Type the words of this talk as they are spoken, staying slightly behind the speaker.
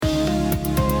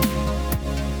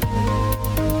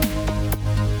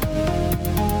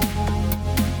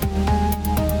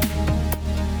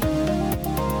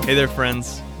Hey there,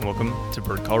 friends, and welcome to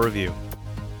Bird Call Review.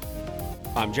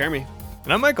 I'm Jeremy.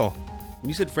 And I'm Michael. When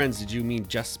you said friends, did you mean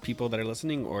just people that are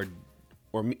listening, or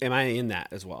am I in that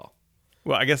as well?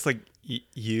 Well, I guess like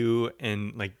you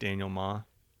and like Daniel Ma.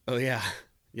 Oh yeah,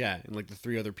 yeah, and like the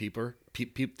three other three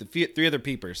other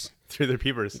peepers. Three other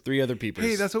peepers. Three other peepers.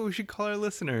 Hey, that's what we should call our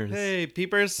listeners. Hey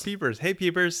peepers. Peepers. Hey,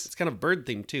 peepers. It's kind of a bird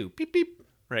thing too. Peep peep.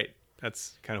 Right.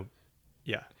 That's kind of,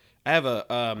 yeah. I have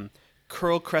a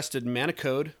curl-crested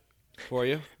manicode for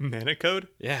you. Manicode?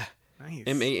 Yeah. Nice.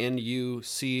 MANUCODE.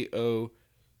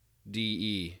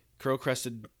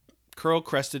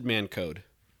 Curl-crested mancode.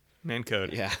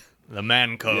 Mancode. Yeah. The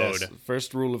man code. Yes.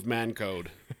 First rule of mancode.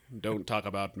 Don't talk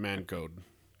about mancode.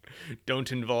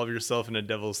 Don't involve yourself in a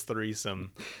devil's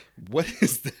threesome. What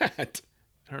is that?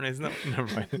 I don't know. Isn't that,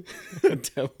 never mind.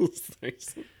 Devil's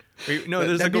threesome. Wait, no,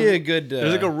 there's That'd like be a good.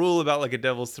 there's like a rule about like a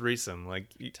devil's threesome. Like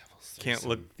you can't threesome.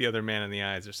 look the other man in the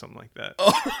eyes or something like that.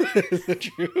 Oh, is that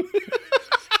true?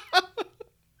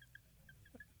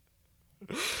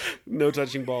 No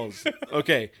touching balls.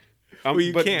 Okay. Well,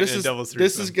 you but can't this in a is devil's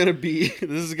this threesome.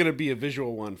 is gonna be a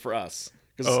visual one for us.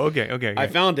 'Cause Oh, okay. I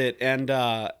found it and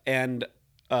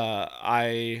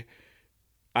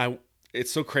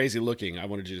it's so crazy looking. I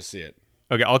wanted you to see it.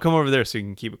 Okay, I'll come over there so you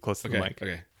can keep it close to Okay. the mic.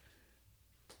 Okay.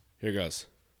 Here goes.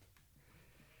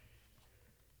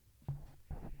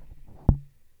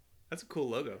 That's a cool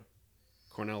logo.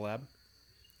 Cornell Lab.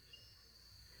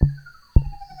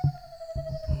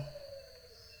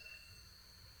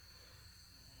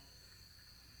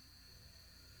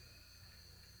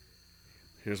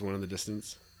 Here's one in the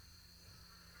distance.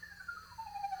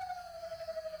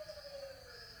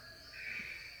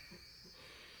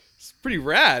 It's pretty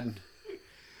rad.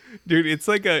 Dude, it's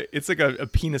like a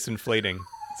penis inflating.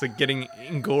 It's like getting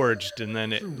engorged and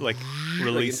then it like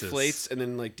releases. Like inflates and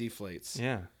then like deflates.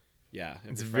 Yeah. Yeah.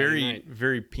 It's every Friday very night.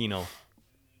 very penal.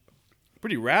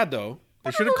 Pretty rad though.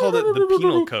 They should have called it the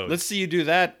penal code. Let's see you do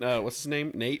that. What's his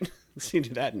name? Nate. Let's see you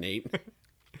do that, Nate.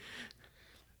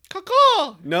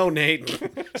 Caw-caw! No, Nate.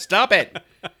 Stop it.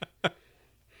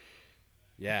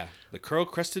 Yeah. The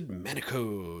curl-crested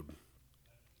manicode.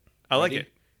 I like Ready?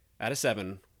 it. Out of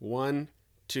 7. 1,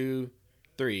 2,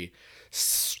 3.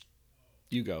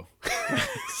 You go.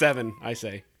 7, I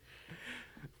say.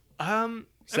 7. I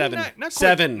mean, not quite,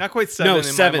 7. Not quite 7 No, in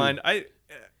 7. my mind.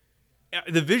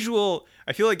 The visual,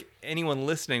 I feel like anyone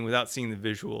listening without seeing the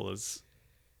visual is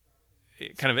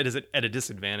kind of at a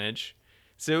disadvantage.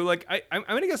 So like I'm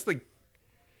gonna guess like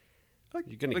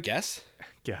You're going to guess?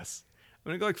 guess. I'm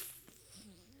gonna go like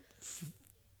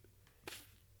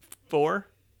 4.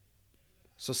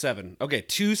 So 7. Okay,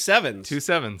 2 7s. 2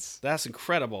 7s. That's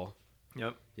incredible.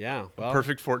 Yep. Yeah. Well,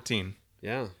 Perfect 14.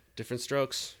 Yeah. Different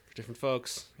strokes for different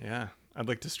folks. Yeah. I'd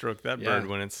like to stroke that Yeah. bird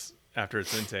when it's after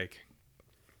its intake.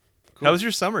 Cool. How was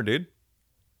your summer, dude?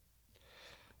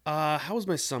 How was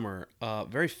my summer?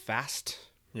 Very fast.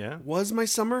 Yeah. Was my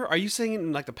summer? Are you saying it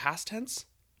in like the past tense?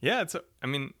 Yeah,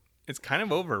 it's kind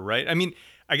of over, right? I mean,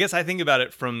 I guess I think about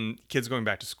it from kids going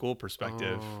back to school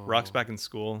perspective. Oh. Rock's back in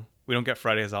school. We don't get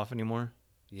Fridays off anymore.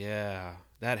 Yeah,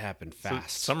 that happened So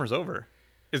fast. summer's over,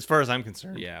 as far as I'm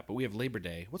concerned. Yeah, but we have Labor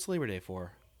Day. What's Labor Day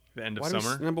for? The end of Why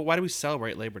summer. but why do we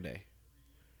celebrate Labor Day?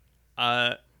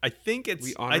 I think it's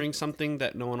We honoring something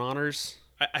that no one honors?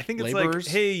 I think it's laborers?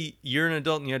 like, hey, you're an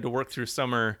adult and you had to work through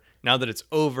summer. Now that it's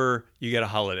over, you get a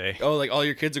holiday. Oh, like all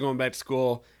your kids are going back to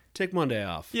school. Take Monday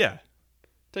off. Yeah,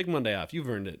 Take Monday off. You've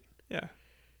earned it. yeah,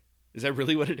 Is that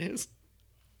really what it is?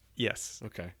 yes.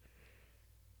 Okay.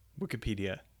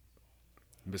 Wikipedia.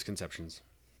 Misconceptions.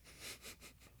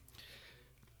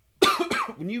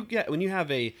 when you get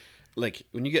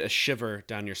a shiver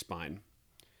down your spine,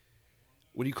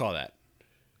 what do you call that?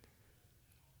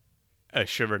 A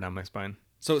shiver down my spine.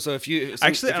 So if you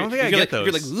Actually, I don't think I get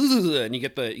You're like those. "Ugh," and you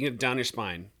get it down your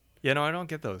spine. Yeah, no, I don't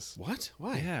get those. What?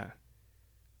 Why? Yeah,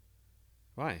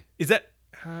 Why? is that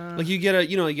Like you get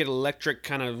electric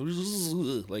kind of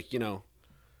like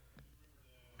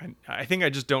I think I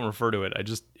just don't refer to it.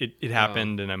 It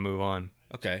happened and I move on.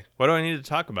 Okay. Why do I need to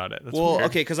talk about it? That's Well, weird.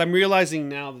 okay, because I'm realizing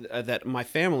now that my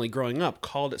family growing up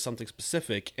called it something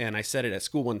specific, and I said it at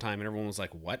school one time, and everyone was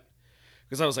like, "What?"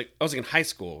 Because I was in high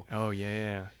school, Oh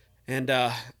yeah. and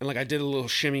like I did a little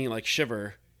shimmy like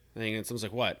shiver thing, and someone's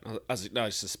like, "What?" I was like, "No,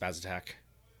 it's just a spaz attack."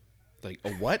 Like,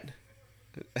 a what?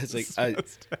 It's like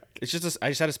it's just I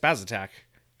just had a spaz attack.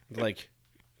 Like,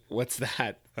 what's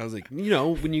that? I was like,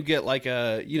 when you get like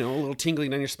a little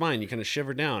tingling down your spine, you kind of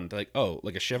shiver down. They're like, oh,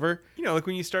 like a shiver? Like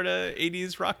when you start a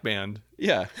 80s rock band.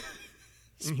 Yeah.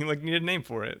 And you like need a name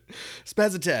for it.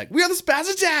 Spaz attack. We are the spaz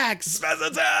attacks. Spaz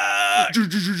attack!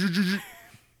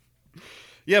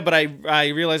 Yeah, but I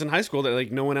realized in high school that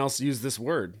like no one else used this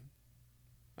word.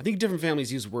 I think different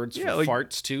families use words for like,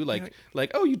 farts too, like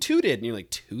oh you tooted, and you're like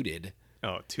tooted.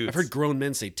 Oh, toots. I've heard grown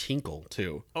men say tinkle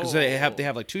too because they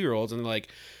have like 2-year-olds and they're like,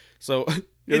 so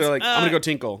they're like I'm gonna go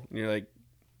tinkle, and you're like,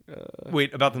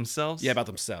 wait, about themselves? yeah, about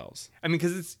themselves. I mean,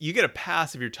 because you get a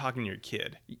pass if you're talking to your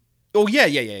kid. Oh yeah.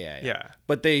 Yeah.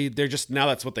 But they're just now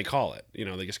that's what they call it. You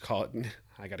know, they just call it.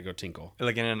 I gotta go tinkle.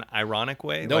 Like in an ironic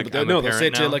way. No, like, but they'll say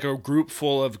it to like a group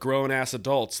full of grown ass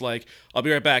adults. Like, I'll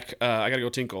be right back. I gotta go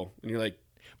tinkle, and you're like.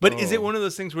 But is it one of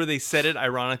those things where they said it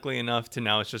ironically enough to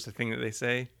now it's just a thing that they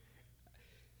say?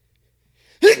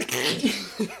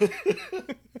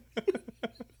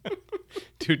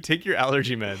 Dude, take your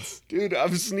allergy meds. Dude,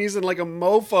 I'm sneezing like a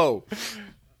mofo.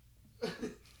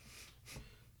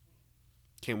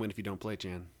 Can't win if you don't play,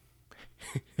 Jan.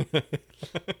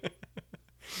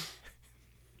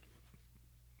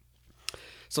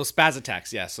 So spaz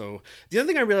attacks, yeah. So the other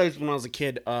thing I realized when I was a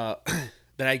kid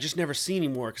that I just never see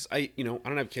anymore because I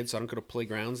don't have kids, so I don't go to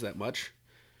playgrounds that much.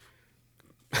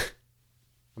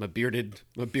 I'm a bearded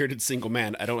single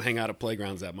man. I don't hang out at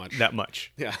playgrounds that much. That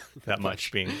much. Yeah. That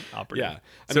much being operative. Yeah.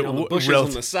 I mean, on the bushes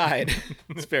on the side,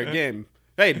 it's fair game.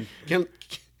 Hey,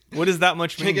 what does that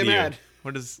much mean get to you? mad.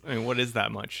 What is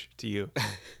that much to you?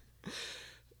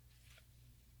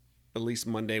 At least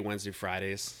Monday, Wednesday,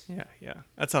 Fridays. Yeah.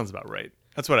 That sounds about right.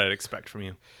 That's what I'd expect from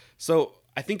you. So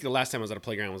I think the last time I was at a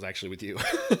playground was actually with you.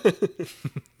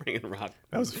 Bringing a rock.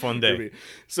 That was a fun day.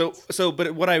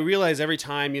 But what I realize every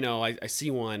time, I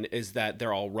see one is that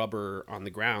they're all rubber on the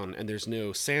ground and there's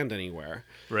no sand anywhere.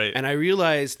 Right. And I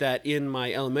realized that in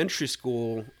my elementary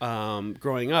school,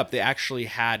 growing up, they actually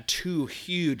had 2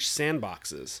 huge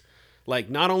sandboxes. Like,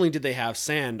 not only did they have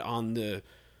sand around the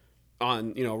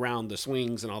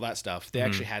swings and all that stuff, they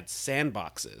actually had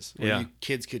sandboxes where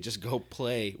kids could just go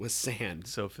play with sand.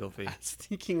 So filthy. I was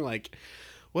thinking, like,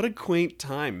 what a quaint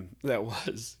time that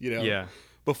was, Yeah.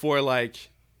 Before, psychos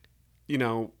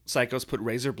put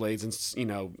razor blades and,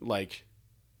 like,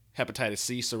 hepatitis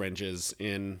C syringes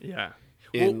in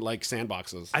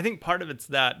sandboxes. I think part of it's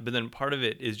that, but then part of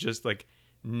it is just, like,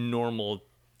 normal,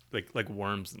 like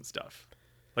worms and stuff.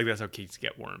 Like, that's how kids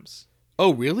get worms.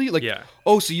 Oh, really? Like, yeah.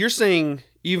 Oh, so you're saying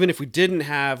even if we didn't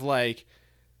have, like,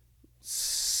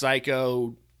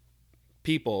 psycho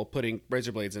people putting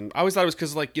razor blades in, I always thought it was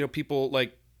because, like, people,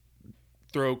 like,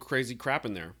 throw crazy crap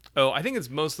in there. Oh, I think it's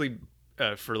mostly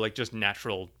for, like, just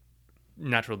natural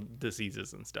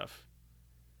diseases and stuff.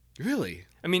 Really?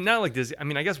 I mean, not like this. I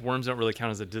mean, I guess worms don't really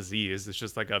count as a disease. It's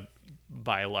just, like, a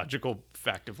biological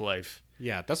fact of life.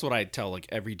 Yeah, that's what I tell, like,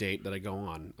 every date that I go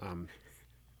on.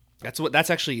 That's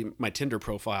actually my Tinder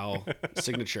profile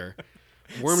signature.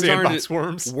 Worms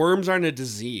aren't a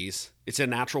disease. It's a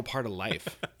natural part of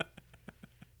life.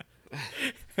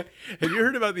 Have you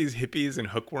heard about these hippies and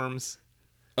hookworms?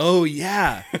 Oh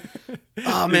yeah.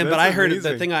 Oh man, but I heard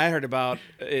amazing. the thing I heard about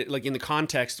it, like in the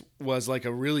context, was like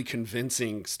a really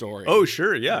convincing story. Oh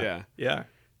sure, yeah.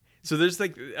 So there's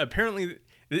like apparently.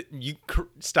 You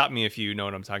stop me if you know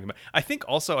what I'm talking about. I think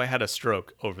also I had a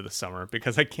stroke over the summer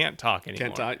because I can't talk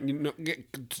anymore. Talk.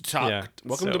 Yeah,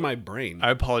 Welcome to my brain. I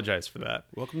apologize for that.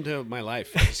 Welcome to my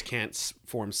life. I just can't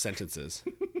form sentences.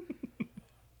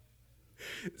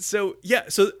 So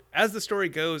as the story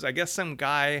goes, I guess some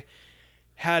guy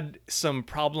had some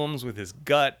problems with his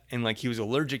gut and like he was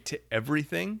allergic to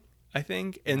everything. I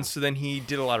think. And so then he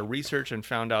did a lot of research and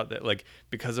found out that like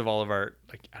because of all of our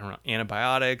like I don't know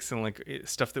antibiotics and like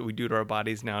stuff that we do to our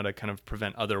bodies now to kind of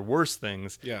prevent other worse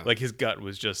things, like his gut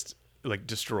was just like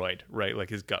destroyed, right? Like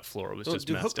his gut flora was just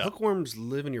messed up. Hookworms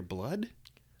live in your blood?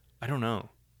 I don't know.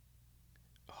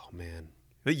 Oh man.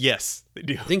 But yes, they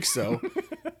do. I think so.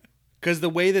 Because the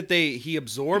way that he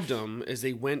absorbed them is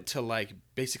they went to like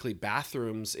basically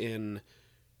bathrooms in,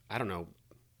 I don't know,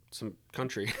 some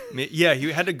country. Yeah,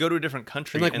 he had to go to a different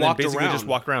country and then basically just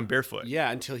walk around barefoot. Yeah,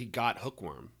 until he got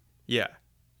hookworm. Yeah.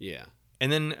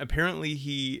 And then apparently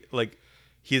he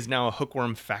is now a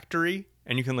hookworm factory,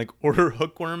 and you can like order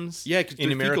hookworms. Yeah,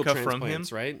 in America from him,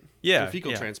 right? Yeah,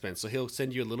 fecal transplants. So he'll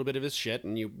send you a little bit of his shit,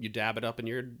 and you dab it up in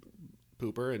your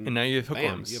pooper, and now you have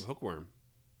hookworms. Bam, you have hookworm.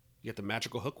 You get the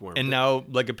magical hookworm. And now,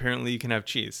 like, apparently you can have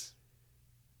cheese.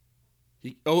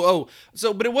 So,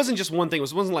 but it wasn't just one thing.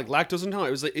 It wasn't like lactose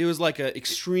intolerant. It was like an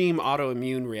extreme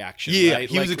autoimmune reaction. Yeah, right?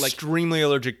 he was extremely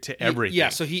allergic to everything. Yeah,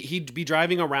 so he'd be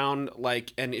driving around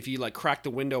and if he like cracked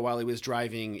the window while he was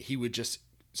driving, he would just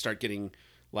start getting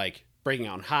like breaking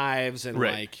out in hives and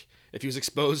like if he was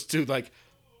exposed to like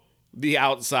the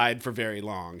outside for very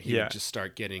long, he would just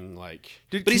start getting like.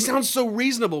 But he sounds so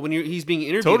reasonable when he's being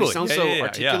interviewed. Totally. He sounds so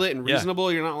articulate and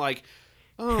reasonable. You're not like.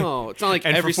 Oh, it's not like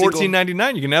And every for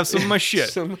 $14.99, you can have some of my shit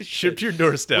Some of my shipped to your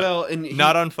doorstep. Well, and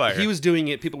not on fire. He was doing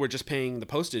it. People were just paying the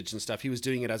postage and stuff. He was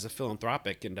doing it as a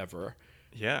philanthropic endeavor.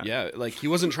 yeah. Yeah, like he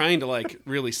wasn't trying to like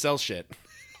really sell shit.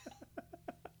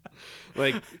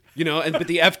 Like, you know, but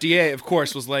the FDA, of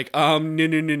course, was like,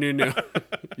 no.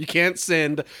 You can't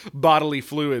send bodily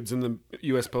fluids in the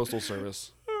U.S. Postal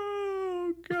Service.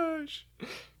 Oh gosh.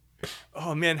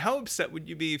 Oh man, how upset would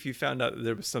you be if you found out that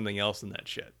there was something else in that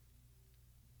shit?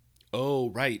 Oh,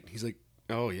 right. He's like,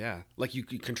 oh yeah, like you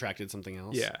contracted something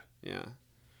else. Yeah. Yeah.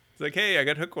 It's like, hey, I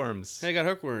got hookworms. Hey, I got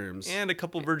hookworms And a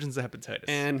couple versions of hepatitis.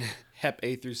 and Hep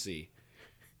A through C.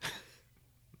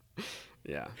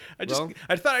 Yeah. I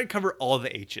thought I'd cover all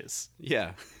the H's.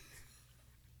 Yeah.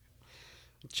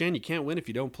 Jen, you can't win if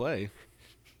you don't play.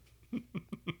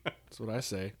 That's what I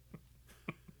say.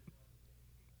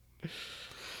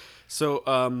 So,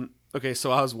 okay,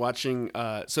 so I was watching.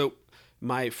 So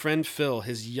my friend Phil,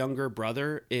 his younger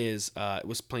brother,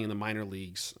 was playing in the minor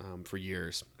leagues for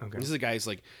years. Okay. And this is a guy who's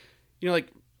like, you know, like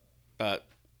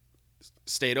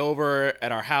stayed over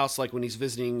at our house like when he's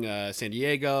visiting San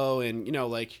Diego, and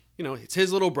it's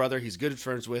his little brother he's good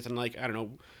friends with, and like I don't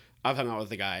know, I've hung out with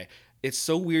the guy. It's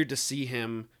so weird to see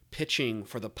him pitching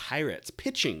for the Pirates,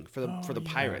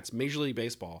 Pirates, Major League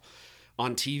Baseball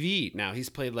on TV. Now he's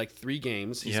played like 3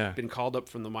 games. He's been called up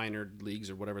from the minor leagues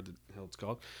or whatever the hell it's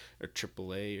called, or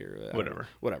AAA or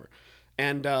whatever.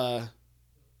 And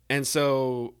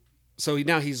so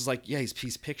now he's like,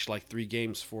 he's pitched like 3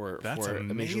 games for a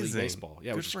Major League Baseball.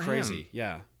 Yeah, which is crazy. Him.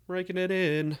 Yeah, raking it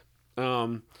in.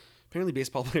 Apparently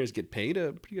baseball players get paid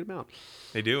a pretty good amount.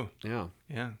 They do. Yeah.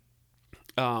 Yeah.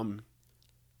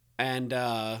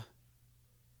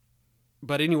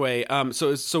 But anyway,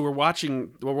 so we're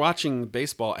watching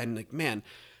baseball, and like, man,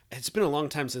 it's been a long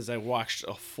time since I watched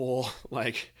a full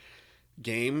like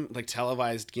game, like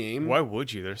televised game. Why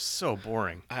would you? They're so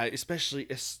boring.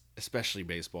 Especially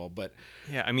baseball, but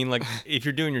yeah, I mean, like if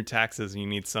you're doing your taxes and you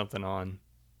need something on.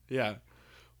 Yeah.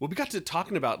 Well, we got to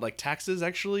talking about like taxes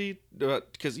actually,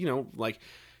 because like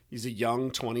he's a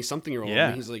young 20-something-year-old. Yeah.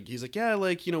 And he's like, yeah,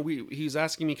 like, he's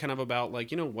asking me kind of about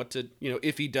like, what to,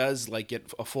 if he does like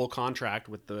get a full contract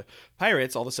with the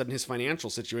Pirates, all of a sudden his financial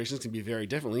situations can be very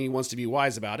different. He wants to be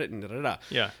wise about it and da-da-da.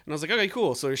 Yeah. And I was like, okay,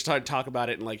 cool. So we started to talk about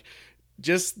it, and like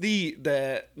just the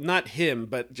not him,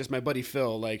 but just my buddy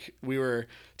Phil, like we were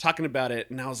talking about it,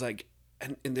 and I was like,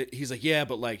 he's like, yeah,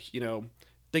 but like,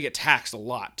 they get taxed a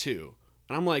lot too.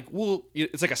 And I'm like, well,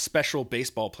 it's like a special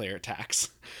baseball player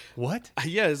tax. What?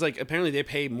 Yeah, it's like apparently they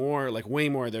pay more, like way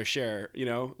more of their share,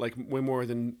 like way more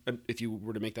than if you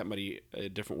were to make that money a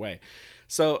different way.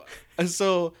 So I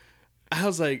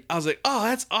was like, oh,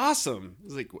 that's awesome. I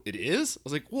was like, it is? I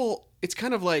was like, well, it's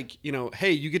kind of like,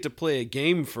 hey, you get to play a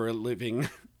game for a living.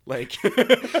 Like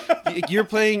you're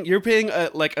paying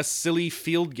a silly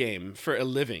field game for a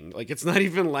living. Like it's not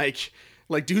even like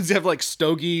dudes have like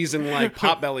stogies and like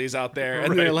potbellies out there,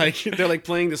 and right. they're like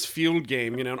playing this field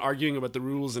game, and arguing about the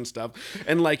rules and stuff.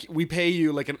 And like we pay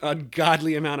you like an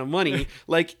ungodly amount of money.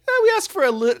 Like we ask for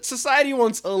society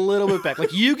wants a little bit back.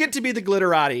 Like you get to be the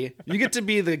glitterati. You get to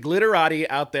be the glitterati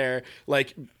out there.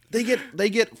 Like they get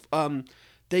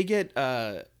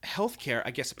healthcare.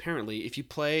 I guess apparently if you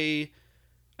play,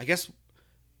 I guess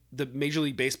the Major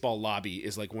League Baseball lobby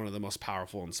is like one of the most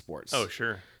powerful in sports. Oh,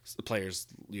 sure. It's the players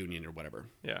union or whatever.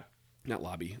 Yeah. Not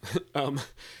lobby. The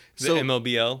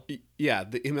MLBL? Yeah,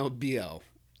 the MLBL.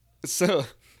 So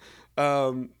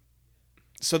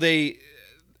they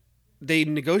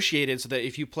negotiated so that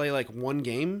if you play like one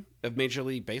game of Major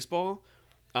League Baseball,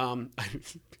 people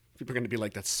are going to be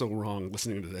like, that's so wrong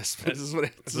listening to this. But this is what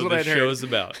the show's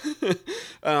about.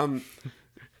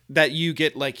 That you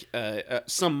get like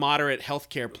some moderate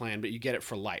healthcare plan, but you get it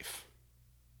for life.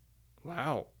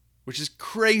 Wow. Which is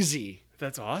crazy.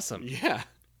 That's awesome. Yeah.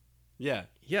 Yeah.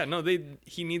 Yeah, no,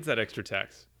 he needs that extra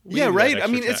tax. Yeah, right? I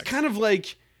mean, it's kind of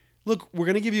like, look, we're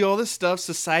going to give you all this stuff.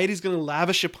 Society's going to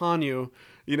lavish upon you,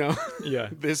 yeah.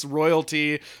 this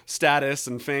royalty status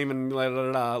and fame and blah,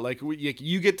 blah, blah. Like,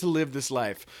 you get to live this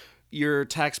life. You're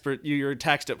taxed at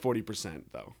 40%,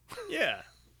 though. Yeah.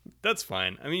 That's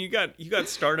fine. I mean, you got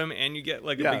stardom and you get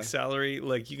like a big salary.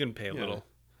 Like you can pay a little.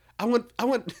 I want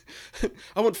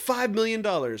 $5 million.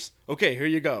 Okay, here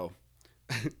you go.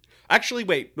 Actually,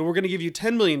 wait. No, we're going to give you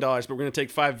 $10 million, but we're going to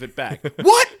take 5 of it back.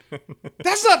 What?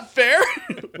 That's not fair.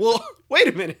 Well, wait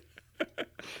a minute.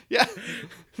 Yeah,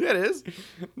 that is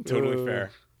Totally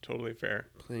fair. Totally fair.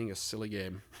 Playing a silly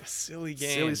game. A silly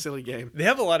game. Silly game. They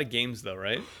have a lot of games though,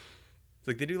 right? It's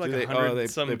like they do like 100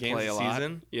 some games a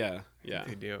season. Yeah. Yeah.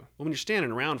 They do. Well, when you're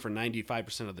standing around for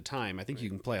 95% of the time, I think you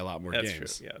can play a lot more That's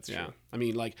games. true. Yeah, that's true. I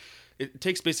mean, like, it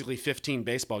takes basically 15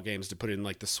 baseball games to put in,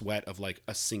 like, the sweat of, like,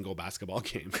 a single basketball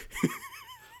game.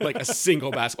 Like, a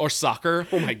single basketball. Or soccer.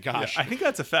 Oh, my gosh. Yeah, I think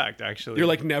that's a fact, actually. You're,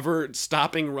 like, never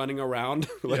stopping running around.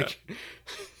 Like,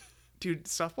 dude,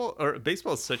 softball or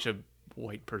baseball is such a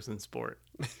white person sport.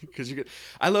 because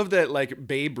I love that, like,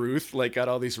 Babe Ruth, like, got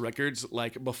all these records,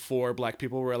 like, before black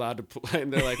people were allowed to play,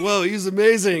 and they're like, whoa, he's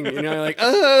amazing. You know, like,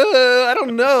 I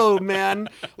don't know, man.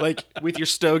 Like, with your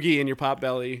stogie and your pot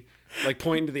belly, like,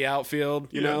 pointing to the outfield,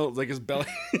 you know, like his belly.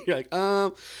 You're like,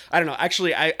 I don't know.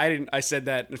 Actually, I said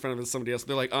that in front of somebody else.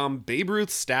 They're like, Babe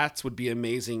Ruth's stats would be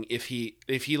amazing if he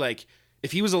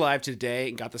was alive today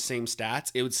and got the same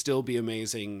stats, it would still be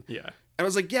amazing. Yeah. And I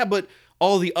was like, yeah, but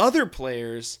all the other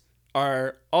players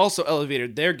are also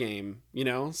elevated their game, you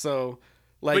know? So,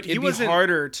 like, But it'd be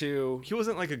harder to... He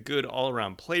wasn't like a good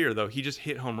all-around player, though. He just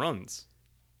hit home runs.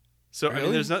 So, I mean,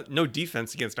 Really? there's no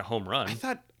defense against a home run. I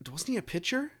thought, wasn't he a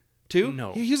pitcher, too?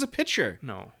 No. He was a pitcher.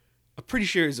 No. I'm pretty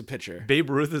sure he's a pitcher. Babe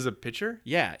Ruth is a pitcher?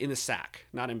 Yeah, in the sack,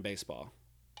 not in baseball.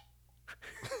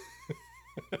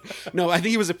 No, I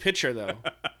think he was a pitcher, though.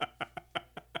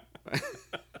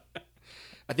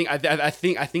 I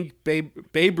think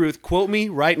Babe Ruth, quote me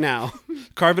right now,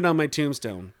 carve it on my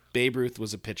tombstone. Babe Ruth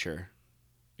was a pitcher.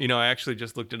 You know, I actually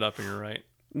just looked it up and you're right.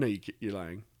 No, you're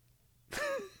lying.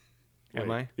 Am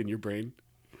I? In your brain?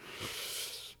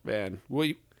 Man, well,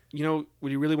 you know,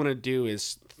 what you really want to do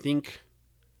is think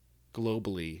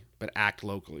globally, but act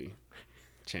locally.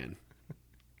 Chan.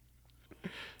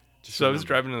 So I was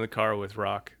driving in the car with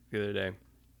Rock the other day,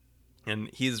 and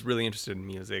he's really interested in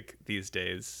music these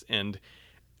days, and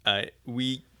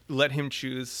we let him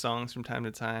choose songs from time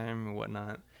to time and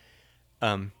whatnot.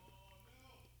 And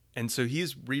so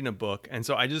he's reading a book, and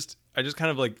so I just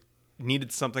kind of like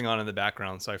needed something on in the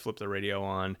background, so I flipped the radio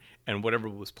on, and whatever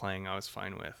was playing I was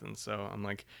fine with. And so I'm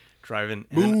like driving,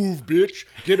 move, bitch,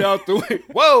 get out the way.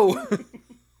 Whoa.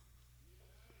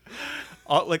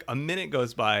 Like a minute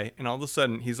goes by, and all of a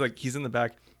sudden he's in the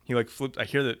back, he like flipped, I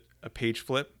hear a page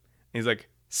flip, and he's like,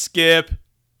 skip.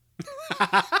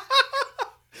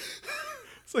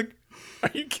 It's like, are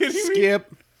you kidding me?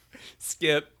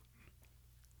 Skip.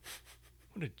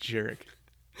 What a jerk.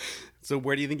 So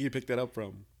where do you think you picked that up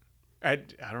from? I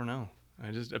don't know.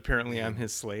 Apparently I'm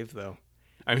his slave, though.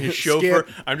 I'm his chauffeur.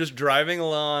 I'm just driving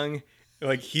along,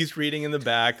 like he's reading in the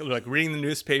back, like reading the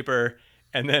newspaper,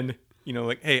 and then, you know,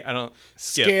 like, hey, I don't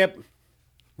skip.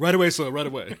 Right away, sir, right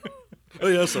away. Oh,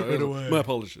 yes, sir. Right away. My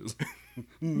apologies.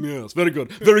 Yes, very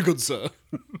good, sir.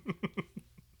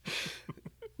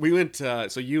 We went,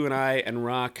 so you and I and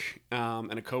Rock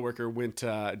and a coworker went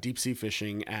deep sea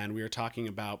fishing, and we were talking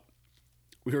about,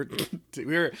 we were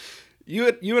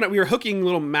hooking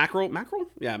little mackerel?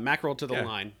 Yeah, mackerel to the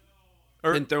line.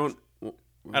 And throwing...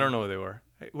 I don't know what they were.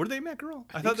 Were they mackerel?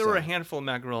 I thought there were a handful of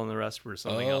mackerel and the rest were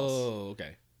something else. Oh,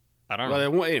 okay. I don't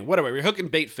know. Whatever. We're hooking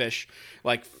bait fish,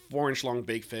 like 4-inch long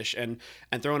bait fish, and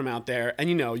throwing them out there. And,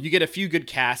 you know, you get a few good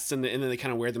casts, and then they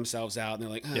kind of wear themselves out, and they're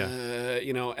like,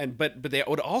 you know. And but they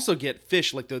would also get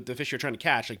fish, like the fish you're trying to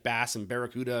catch, like bass and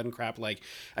barracuda and crap, like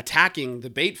attacking the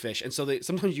bait fish. And so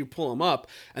sometimes you pull them up,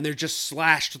 and they're just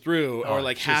slashed through, or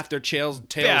like half their tails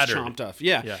chomped off.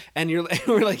 Yeah. And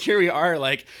we're like, here we are,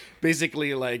 like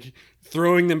basically like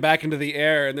throwing them back into the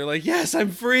air, and they're like, yes,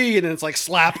 I'm free. And then it's like,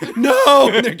 slap, no.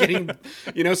 And they're getting,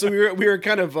 you know, so we were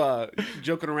kind of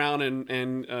joking around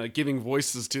and giving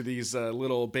voices to these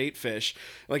little bait fish.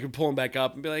 Like, we pull them back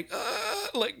up and be like,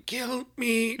 kill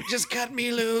me, just cut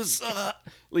me loose.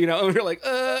 You know, and we're like,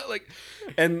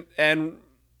 and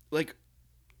like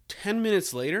 10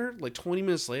 minutes later, like 20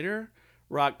 minutes later,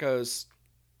 Rock goes,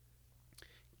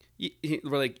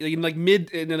 we're like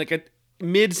mid, and then like a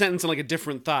mid sentence and like a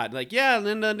different thought, like, yeah,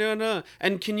 no,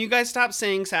 and can you guys stop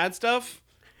saying sad stuff?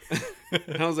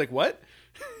 And I was like, what?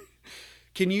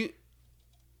 Can you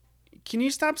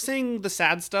stop saying the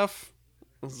sad stuff?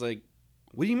 I was like,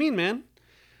 what do you mean, man?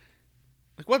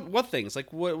 Like, what things?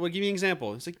 Like, what give me an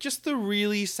example? It's like, just the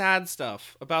really sad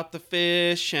stuff about the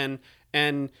fish and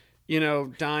you know,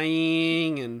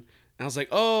 dying. And I was like,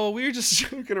 oh, we were just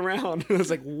joking around. And I was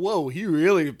like, whoa, he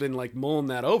really been like mulling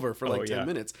that over for like 10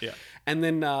 minutes. Yeah. And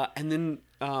then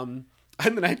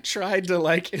I tried to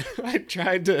like, I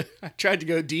tried to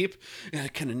go deep, and I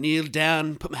kind of kneeled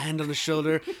down, put my hand on the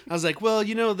shoulder. I was like, well,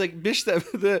 you know, the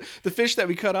fish that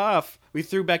we cut off, we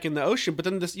threw back in the ocean, but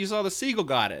then you saw the seagull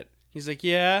got it. He's like,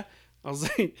 yeah. I was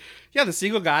like, yeah, the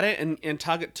seagull got it and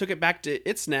took it back to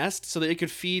its nest so that it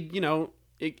could feed, you know,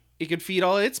 it could feed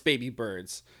all its baby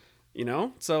birds, you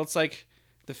know? So it's like,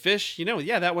 the fish,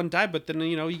 yeah, that one died, but then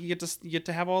you get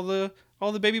to have all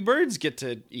the baby birds get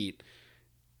to eat.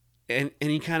 And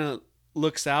he kind of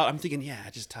looks out. I'm thinking, yeah, I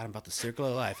just taught him about the circle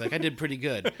of life. Like I did pretty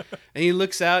good. And he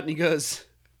looks out and he goes,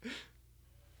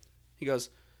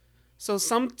 so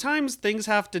sometimes things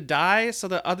have to die so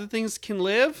that other things can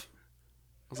live.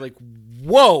 I was like,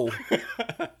 whoa.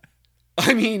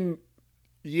 I mean,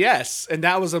 yes. And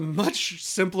that was a much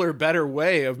simpler, better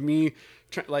way of me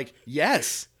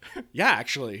yes. Yeah,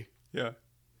 actually. Yeah.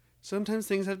 Sometimes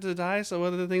things have to die so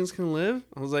other things can live.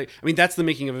 I was like, that's the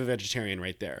making of a vegetarian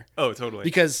right there. Oh, totally.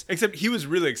 Because except he was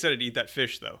really excited to eat that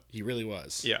fish, though. he really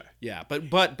was. Yeah. Yeah.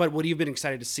 But would he have been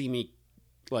excited to see me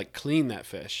like clean that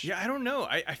fish? Yeah, I don't know.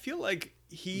 I feel like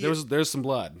there's some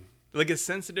blood. Like as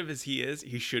sensitive as he is,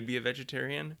 he should be a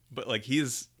vegetarian. But like you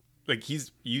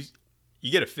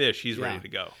get a fish, he's ready to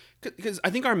go. Because I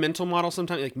think our mental model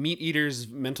sometimes, like meat eaters'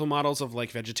 mental models of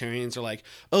like vegetarians are like,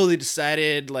 oh, they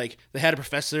decided like they had a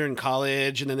professor in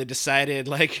college and then they decided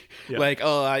blah, blah,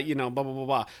 blah,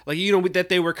 blah. Like, that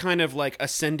they were kind of like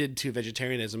ascended to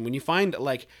vegetarianism. When you find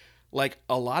like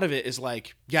a lot of it is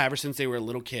like, yeah, ever since they were a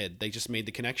little kid, they just made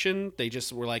the connection. They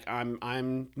just were like,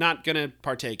 I'm not going to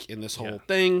partake in this whole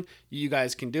thing. You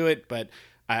guys can do it, but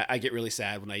I get really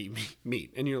sad when I eat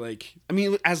meat. And you're like,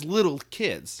 as little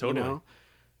kids, Totally.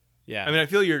 Yeah. I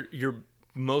feel you're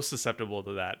most susceptible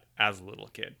to that as a little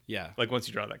kid. Yeah. Like once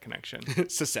you draw that connection.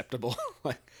 Susceptible.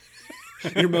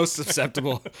 You're most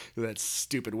susceptible to that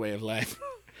stupid way of life.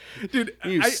 Dude,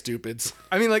 you stupids.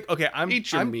 Okay,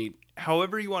 eat your meat.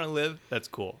 However you want to live, that's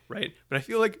cool, right? But I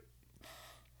feel like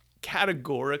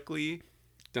categorically,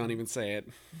 don't even say it.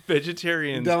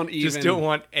 Vegetarians just don't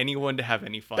want anyone to have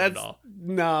any fun at all.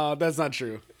 No, that's not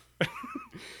true.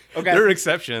 Okay, there are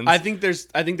exceptions. I think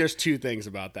there's two things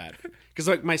about that. Because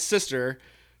like my sister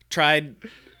tried,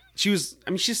 she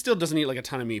still doesn't eat like a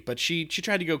ton of meat, but she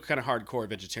tried to go kind of hardcore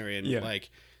vegetarian, like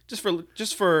just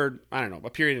for I don't know, a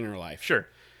period in her life. Sure.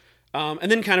 And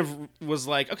then kind of was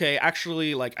like, okay,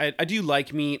 actually, like I do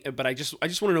like meat, but I just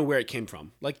want to know where it came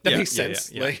from. Like that makes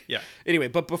sense. Yeah. Anyway,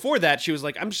 but before that, she was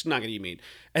like, I'm just not gonna eat meat.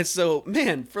 And so,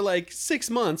 man, for like 6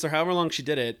 months or however long she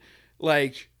did it,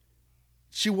 like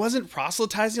she wasn't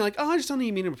proselytizing like, oh, I just don't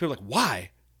eat meat. And people were like,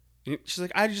 why? And she's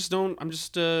like, I just don't. I'm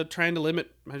just trying to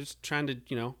limit. I'm just trying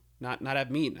to not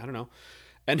have meat. I don't know.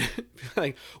 And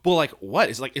like, well, like, what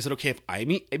is it okay if I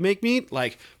make meat?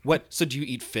 Like, what? So do you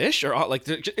eat fish or like?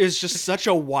 It's just such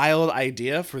a wild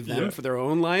idea for them for their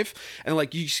own life, and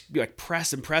like you just like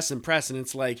press and press and press, and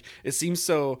it's like it seems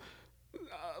so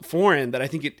foreign that I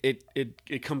think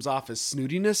it comes off as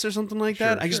snootiness or something like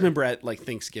that. I just remember at like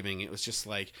Thanksgiving, it was just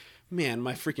like, man,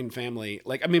 my freaking family,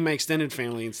 like my extended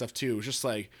family and stuff too, was just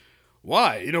like,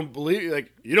 why? You don't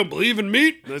believe in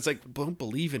meat? And it's like, don't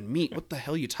believe in meat. What the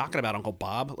hell are you talking about, Uncle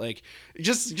Bob? Like,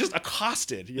 just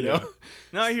accosted, you know?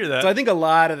 No, I hear that. So I think a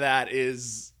lot of that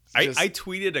is I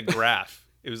tweeted a graph.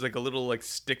 It was like a little like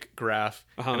stick graph.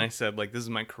 And I said like, this is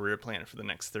my career plan for the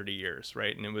next 30 years.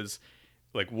 Right. And it was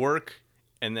like work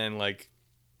and then like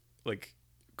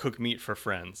cook meat for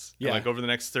friends. Yeah. And like over the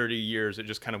next 30 years, it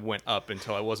just kind of went up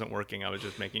until I wasn't working. I was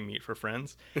just making meat for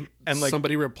friends. And like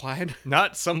somebody replied,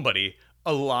 not somebody,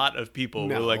 a lot of people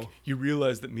were like, you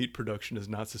realize that meat production is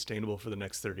not sustainable for the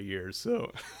next 30 years.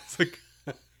 So it's like,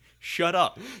 shut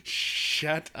up.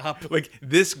 Like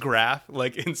this graph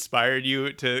like inspired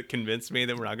you to convince me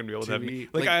that we're not going to be able to have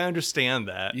meat. Like I understand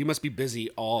that. You must be busy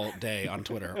all day on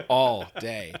Twitter. All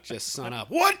day. Just sun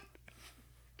up. What?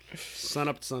 Sun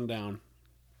up, sundown.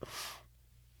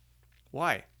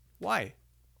 Why? You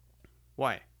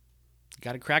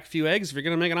got to crack a few eggs if you're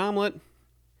going to make an omelet.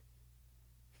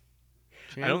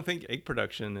 I don't think egg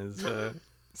production is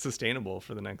sustainable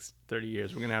for the next 30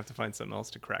 years. We're going to have to find something else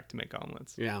to crack to make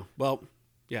omelets. Yeah. Well,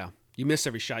 yeah. You miss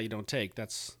every shot you don't take.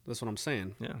 That's what I'm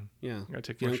saying. Yeah. Yeah. You got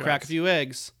to take more shots. You crack a few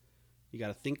eggs. You got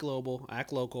to think global,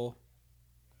 act local.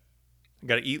 You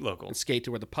got to eat local. And skate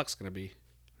to where the puck's going to be.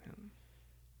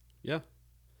 Yeah.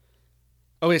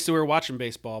 Okay, so we were watching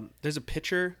baseball. There's a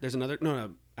pitcher. There's another. No,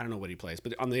 I don't know what he plays,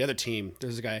 but on the other team,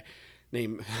 there's a guy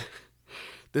named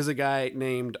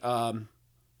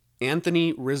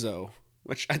Anthony Rizzo,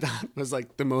 which I thought was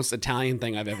like the most Italian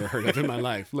thing I've ever heard of in my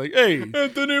life. Like, hey,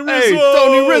 Anthony Rizzo. Hey,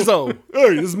 Tony Rizzo.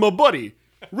 Hey, this is my buddy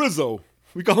Rizzo.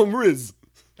 We call him Riz.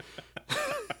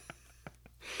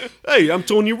 Hey, I'm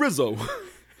Tony Rizzo.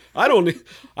 I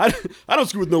don't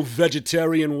screw with no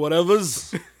vegetarian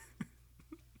whatevers.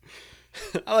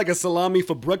 I like a salami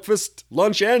for breakfast,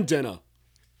 lunch, and dinner.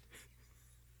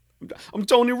 I'm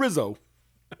Tony Rizzo.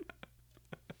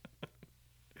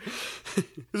 This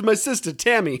is my sister,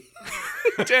 Tammy.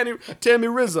 Tammy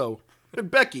Rizzo. And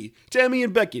Becky. Tammy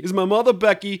and Becky. This is my mother,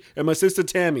 Becky, and my sister,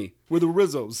 Tammy. We're the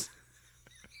Rizzos.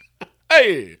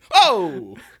 Hey!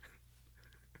 Oh!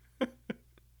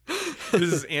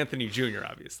 This is Anthony Jr.,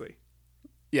 obviously.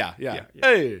 Yeah. Yeah.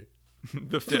 Hey!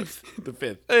 The fifth. The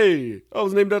fifth. Hey! I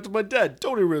was named after my dad,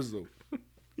 Tony Rizzo.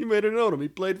 You may have known him. He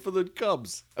played for the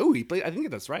Cubs. Oh, he played. I think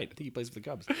that's right. I think he plays for the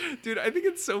Cubs. Dude, I think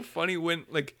it's so funny when,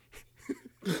 like,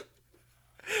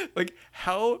 like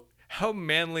how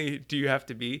manly do you have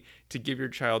to be to give your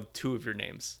child two of your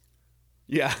names?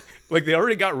 Yeah. Like, they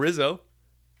already got Rizzo.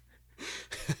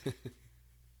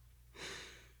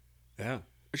 Yeah.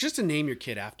 It's just to name your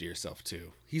kid after yourself,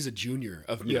 too. He's a junior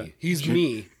of me. Yeah. He's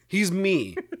me. He's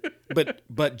me.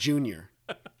 But junior.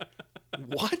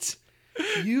 What?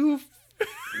 You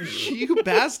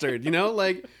bastard, you know?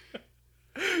 Like,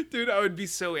 dude, I would be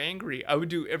so angry. I would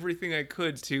do everything I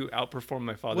could to outperform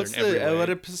my father what's in every the way.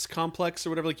 Oedipus complex or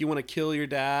whatever? Like, you want to kill your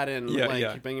dad and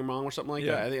bang your mom or something like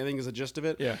that. I think is the gist of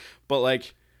it. Yeah. But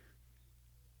like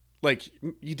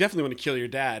you definitely want to kill your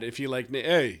dad if you like.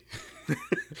 Hey,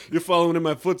 you're following in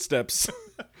my footsteps.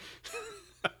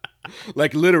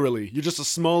 Like literally, you're just a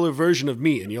smaller version of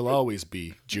me, and you'll always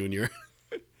be Junior.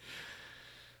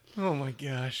 Oh my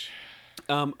gosh.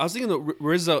 I was thinking that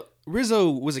Rizzo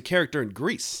was a character in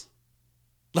Grease.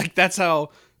 Like that's how.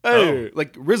 Hey,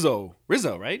 like Rizzo,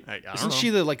 right? I don't Isn't know. she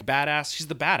the like badass? She's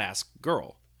the badass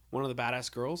girl. One of the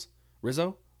badass girls.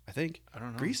 Rizzo, I think. I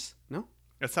don't know. Grease? No.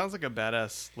 It sounds like a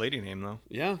badass lady name, though.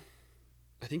 Yeah.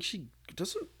 I think she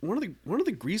doesn't. One of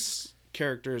the Grease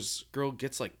characters, girl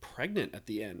gets like pregnant at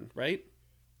the end, right?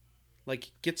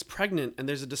 Like gets pregnant, and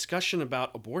there's a discussion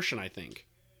about abortion. I think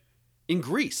in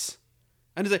Grease.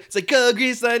 And it's like go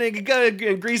Grease, go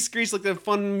and Grease, like the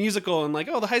fun musical, and like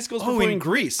the high school's performing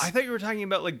Grease. I thought you were talking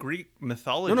about like Greek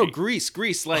mythology. No, Grease,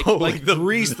 like like the-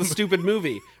 Grease, the stupid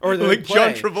movie, or the like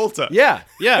play. John Travolta. Yeah,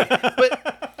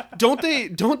 but don't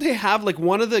they have like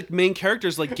one of the main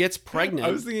characters like gets pregnant?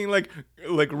 I was thinking like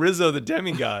Rizzo the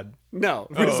demigod. No,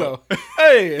 Rizzo.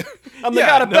 Hey, I'm the Yeah,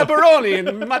 god of no. pepperoni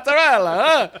and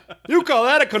mozzarella. Huh? You call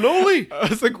that a cannoli? I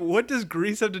was like, what does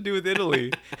Greece have to do with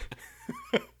Italy?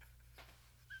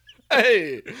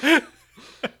 Hey,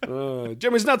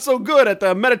 Jimmy's not so good at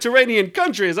the Mediterranean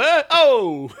countries, huh?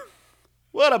 Oh,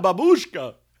 what a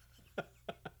babushka. I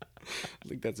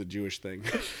think that's a Jewish thing.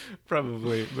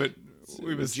 Probably, but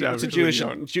we've established It's a Jewish, we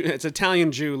don't. it's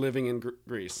Italian Jew living in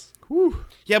Greece. Whew.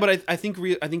 Yeah, but I think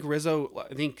Rizzo.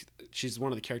 I think she's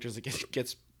one of the characters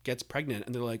that gets pregnant,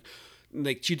 and they're like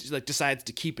she like decides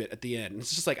to keep it at the end. And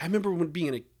it's just like I remember when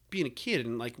being a kid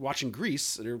and like watching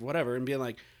Grease or whatever, and being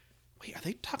like, wait, are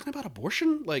they talking about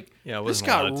abortion? Like, Yeah, it this wasn't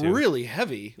got allowed to. really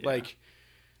heavy. Yeah. Like,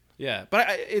 yeah, but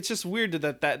it's just weird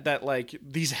that like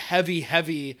these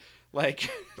heavy like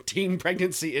teen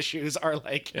pregnancy issues are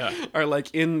like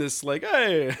in this like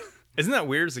hey. Isn't that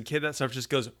weird? As a kid, that stuff just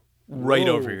goes right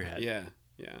Whoa. over your head. Yeah.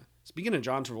 Speaking of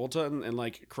John Travolta and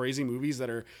like crazy movies that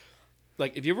are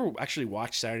like, if you ever actually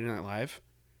watched Saturday Night Live,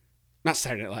 not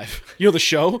Saturday Night Live, you know the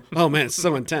show? Oh man, it's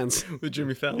so intense. With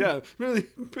Jimmy Fallon. Yeah, remember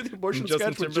the abortion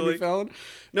Justin sketch with Jimmy Timberlake?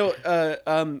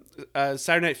 Fallon? No,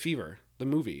 Saturday Night Fever, the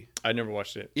movie. I never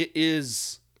watched it. It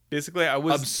is Basically, I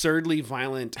was absurdly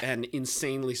violent and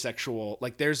insanely sexual.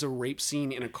 Like like a rape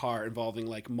scene in a car involving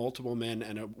like multiple men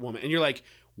and a woman, and you're like,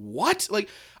 what? Like,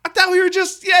 I thought we were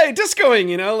just discoing,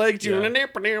 you know, like doing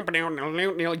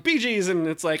like Bee Gees, and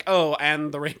it's like, oh,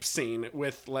 and the rape scene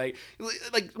with like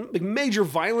major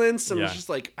violence, and it's just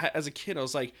like, as a kid, I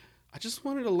was like, I just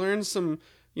wanted to learn some,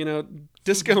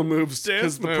 disco moves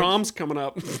because the prom's coming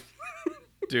up.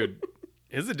 dude.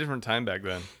 It's a different time back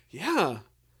then. Yeah,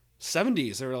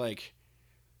 70s. They were like,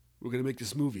 we're gonna make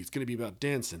this movie. It's gonna be about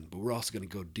dancing, but we're also gonna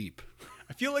go deep.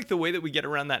 I feel like the way that we get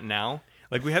around that now,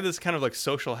 like we have this kind of like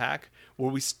social hack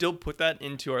where we still put that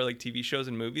into our like TV shows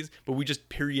and movies, but we just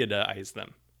periodize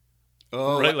them.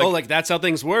 Oh, Right, like that's how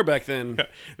things were back then.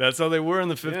 That's how they were in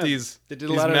the 50s. They did a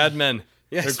These lot of- Mad Men.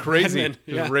 Yes, They're crazy. Mad Men,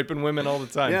 They're yeah. raping women all the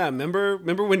time. Yeah, remember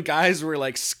when guys were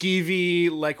like skeevy,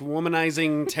 like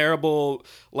womanizing, terrible,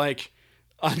 like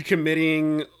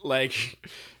uncommitting, like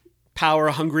power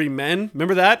hungry men?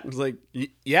 Remember that? It was like,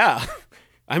 yeah,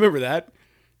 I remember that.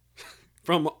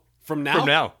 From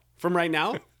now? From right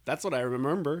now? That's what I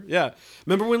remember. Yeah.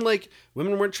 Remember when like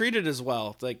women weren't treated as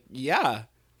well? It's like, yeah.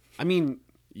 I mean,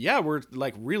 yeah, we're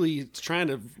like really trying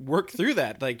to work through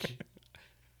that. Like,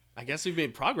 I guess we've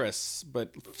made progress,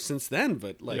 but since then,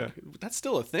 that's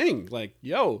still a thing. Like,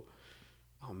 yo,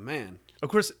 oh man. Of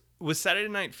course, was Saturday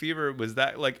Night Fever, was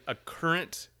that like a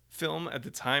current film at the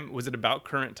time? Was it about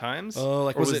current times? Oh,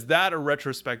 like, or was was it- that a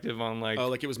retrospective on like? Oh,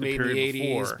 like it was the made in the period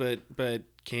 80s, before?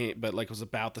 but like it was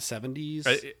about the 70s.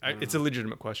 It's a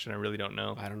legitimate question. I really don't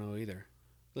know. I don't know either.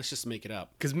 Let's just make it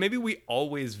up. Because maybe we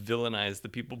always villainize the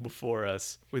people before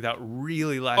us without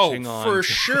really Oh, latching on. for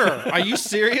sure. Are you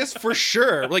serious? For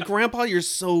sure. Like, Grandpa, you're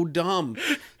so dumb.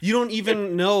 You don't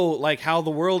even know, like, how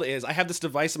the world is. I have this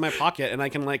device in my pocket, and I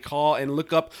can, like, call and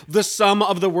look up the sum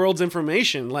of the world's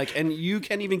information. Like, and you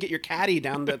can't even get your caddy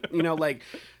down the, the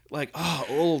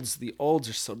olds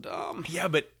are so dumb. Yeah,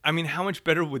 but I mean, how much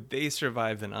better would they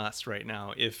survive than us right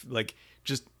now if, like,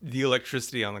 just the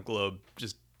electricity on the globe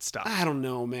just stopped? I don't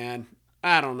know, man.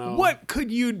 I don't know. What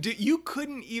could you do? You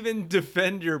couldn't even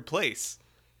defend your place.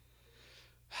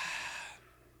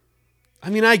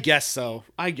 I mean, I guess so.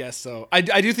 I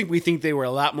do think we think they were a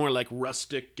lot more, like,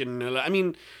 rustic and, I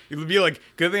mean... It would be like,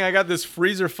 good thing I got this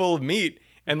freezer full of meat.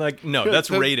 And like, no, that's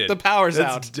rated. The power's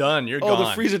that's out. Done. You're gone. gone.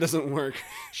 The freezer doesn't work.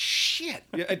 Shit.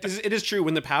 Yeah, it is true.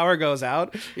 When the power goes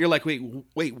out, you're like, wait,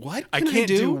 what? I can't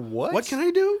do what? What can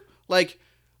I do? Wait,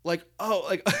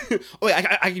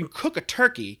 I can cook a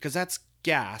turkey because that's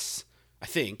gas, I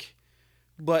think.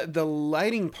 But the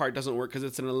lighting part doesn't work because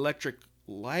it's an electric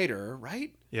lighter,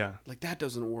 right? Yeah. Like, that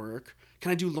doesn't work.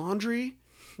 Can I do laundry?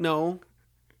 No.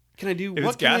 Can I do If what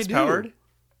it's can I gas do? powered?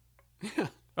 Yeah.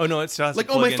 Oh no, it still has Like,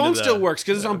 to oh, plug my phone into still the works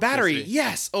because it's on battery. electricity.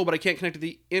 Yes. Oh, but I can't connect to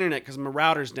the internet because my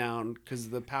router's down because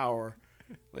of the power.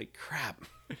 Like, crap.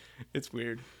 It's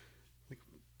weird.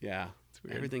 Yeah.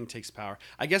 weird. Everything takes power.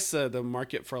 I guess the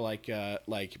market for like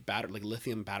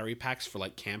lithium battery packs for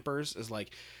like campers is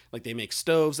like they make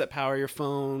stoves that power your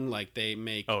phone. Like they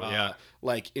make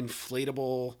like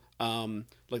inflatable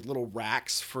like little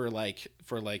racks for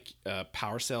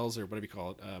power cells or whatever you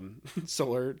call it,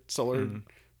 solar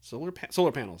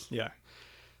panels. Yeah.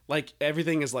 Like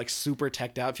everything is like super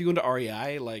teched out. If you go into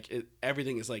REI, like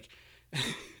everything is like,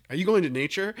 are you going to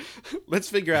nature? Let's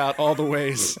figure out all the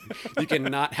ways you can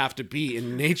not have to be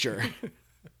in nature.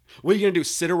 What are you going to do?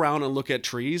 Sit around and look at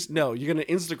trees? No, you're going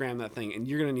to Instagram that thing and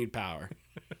you're going to need power.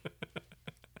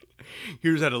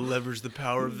 Here's how to leverage the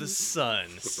power of the sun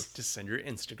to send your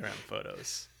Instagram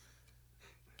photos.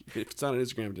 If it's not on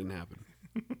Instagram, it didn't happen.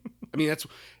 I mean, that's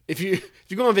if you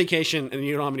go on vacation and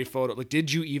you don't have any photo. Like, did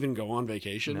you even go on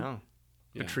vacation? No.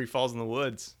 Yeah. A tree falls in the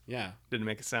woods. Yeah. Didn't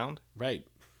make a sound. Right.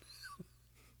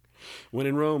 When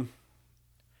in Rome.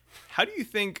 How do you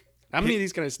think? How many of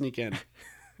these can I sneak in?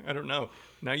 I don't know.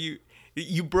 Now you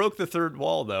broke the third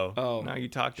wall though. Oh. Now you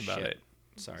talked about shit. it.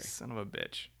 Sorry. Son of a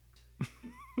bitch.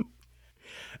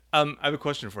 I have a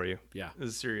question for you. Yeah. This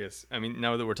is serious. I mean,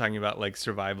 now that we're talking about like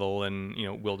survival and,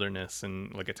 wilderness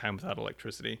and like a time without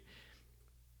electricity,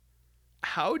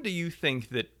 how do you think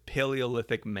that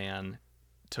Paleolithic man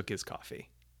took his coffee?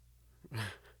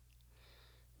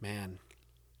 Man.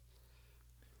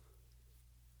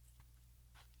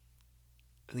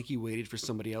 I think he waited for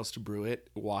somebody else to brew it,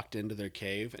 walked into their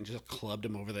cave, and just clubbed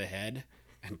him over the head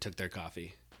and took their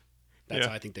coffee. That's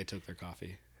how I think they took their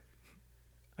coffee.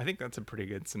 I think that's a pretty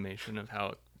good summation of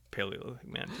how Paleolithic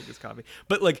man took his coffee.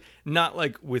 But like not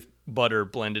like with butter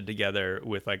blended together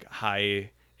with like high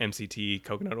MCT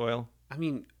coconut oil. I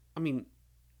mean,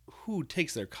 who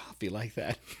takes their coffee like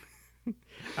that?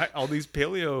 All these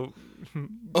paleo.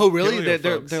 Oh, really?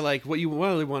 Paleo They're like, what you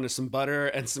really want is some butter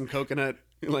and some coconut,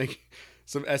 like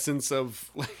some essence of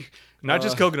like. Not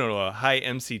just coconut oil, high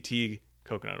MCT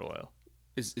coconut oil.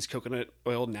 Is coconut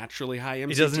oil naturally high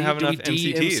MCT? It doesn't have enough Do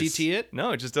we MCTs. de-MCT it?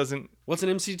 No, it just doesn't. What's an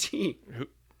MCT?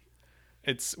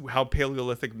 It's how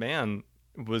Paleolithic man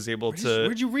was able to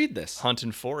Where'd you read this? hunt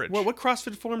and forage. What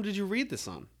CrossFit forum did you read this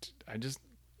on?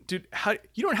 Dude,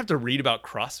 you don't have to read about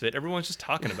CrossFit. Everyone's just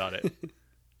talking about it.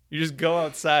 You just go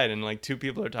outside and like two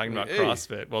people are talking about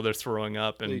CrossFit while they're throwing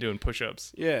up and doing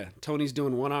push-ups. Yeah, Tony's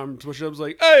doing one-arm push-ups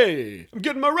like, hey, I'm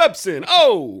getting my reps in.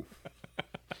 Oh!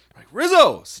 Like,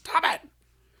 Rizzo, stop it!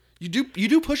 You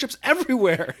do push-ups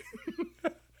everywhere.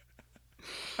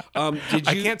 I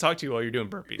can't talk to you while you're doing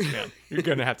burpees, man. You're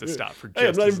going to have to stop for just Hey,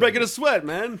 I'm not even breaking a sweat,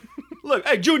 man. Look,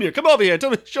 hey, Junior, come over here.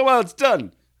 Show how it's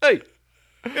done. Hey,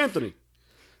 Anthony.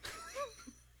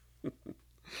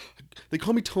 They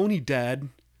call me Tony, Dad.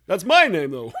 That's my name,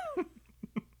 though.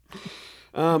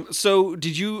 So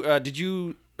did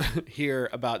you hear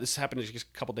about this? Happened just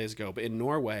a couple days ago, but in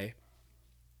Norway,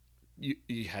 you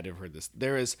had to have heard this.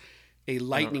 There is a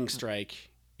lightning strike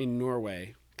in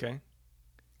Norway. Okay.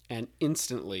 And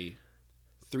instantly,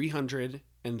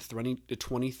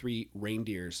 323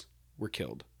 reindeers were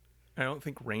killed. I don't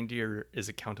think reindeer is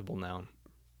a countable noun.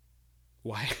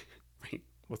 Why?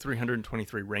 Well,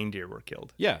 323 reindeer were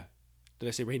killed. Yeah. Did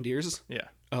I say reindeers? Yeah.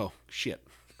 Oh, shit.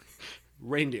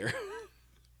 reindeer.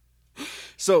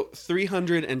 So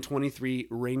 323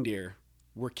 reindeer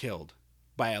were killed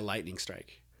by a lightning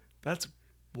strike. That's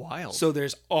wild. So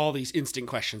there's all these instant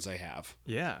questions I have.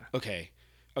 yeah. Okay.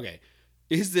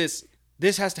 Is this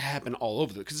has to happen all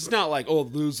over because it's not like, oh,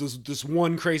 there's this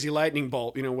one crazy lightning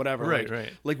bolt, whatever. Right, like,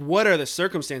 right. Like, what are the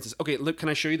circumstances? Okay, look, can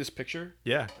I show you this picture?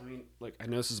 Yeah. I mean, like, I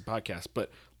know this is a podcast,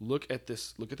 but look at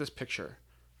this picture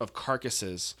of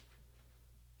carcasses.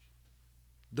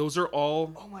 Those are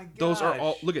all. Oh my Those are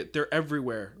all. gosh. Look at, they're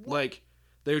everywhere. Like,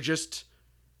 they're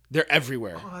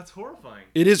everywhere. Oh, that's horrifying.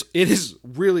 It is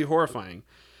really horrifying.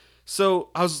 So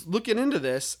I was looking into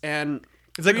this and.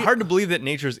 It's like hard to believe that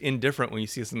nature's indifferent when you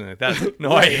see something like that.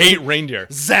 No, I hate reindeer.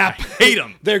 Zap! I hate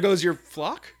them. There goes your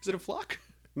flock. Is it a flock?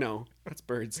 No, that's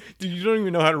birds. Dude, you don't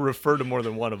even know how to refer to more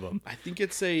than one of them. I think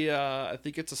it's a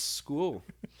school.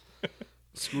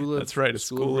 School of, That's right, a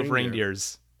school of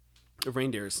reindeers. Of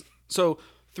reindeers. So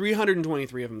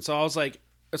 323 of them. So I was like,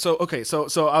 so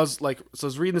I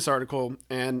was reading this article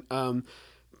and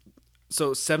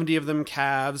so 70 of them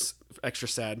calves. Extra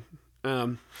sad.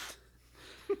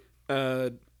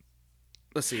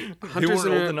 Let's see. They weren't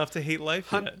old enough to hate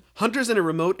life yet. Hunters in a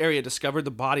remote area discovered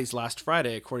the bodies last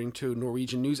Friday, according to a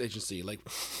Norwegian news agency. Like,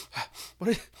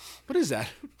 what is that?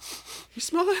 You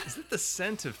smell that? Is it the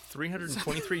scent of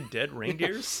 323 dead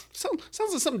reindeers? Sounds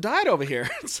like something died over here.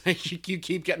 It's like you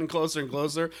keep getting closer and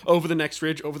closer over the next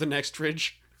ridge,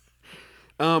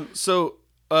 So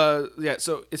it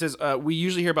says we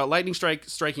usually hear about lightning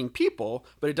striking people,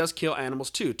 but it does kill animals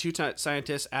too. Two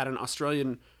scientists at an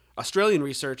Australian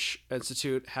research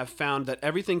institute have found that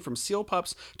everything from seal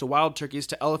pups to wild turkeys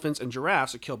to elephants and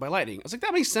giraffes are killed by lightning. I was like,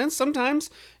 that makes sense. Sometimes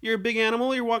you're a big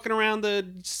animal, you're walking around the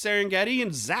Serengeti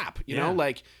and zap, you know,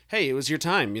 like, hey, it was your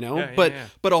time, you know. Yeah,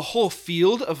 but a whole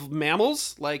field of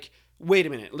mammals, like, wait a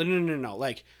minute, no,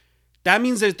 like. That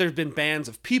means that there's been bands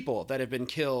of people that have been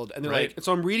killed, and they're right. like.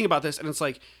 So I'm reading about this, and it's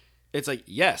like,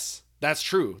 yes, that's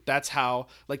true. That's how,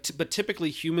 like, but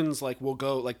typically humans like will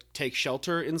go like take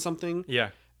shelter in something. Yeah.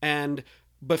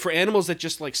 But for animals that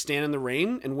just like stand in the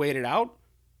rain and wait it out,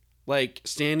 like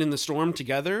stand in the storm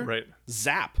together, Right.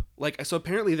 zap. Like, so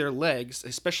apparently their legs,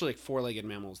 especially like four-legged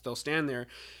mammals, they'll stand there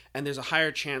and there's a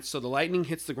higher chance. So the lightning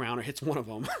hits the ground or hits one of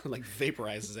them, like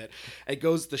vaporizes it. It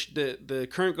goes, the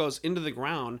current goes into the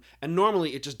ground and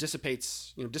normally it just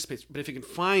dissipates. But if it can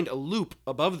find a loop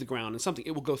above the ground and something,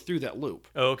 it will go through that loop.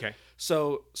 Oh, okay.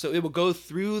 So it will go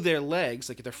through their legs,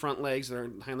 like their front legs, their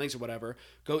hind legs or whatever,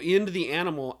 go into the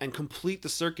animal and complete the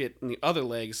circuit in the other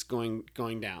legs going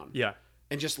down. Yeah.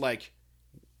 And just like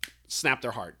snap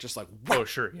their heart, just like whap, Oh,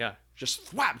 sure. Yeah.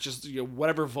 just whap, just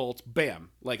whatever volts, bam,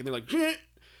 like, and they're like, "Bleh."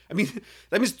 I mean,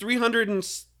 that means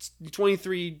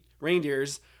 323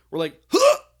 reindeers were like,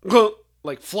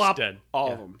 like flop, dead.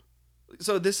 all of them.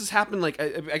 So this has happened. Like,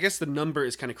 I guess the number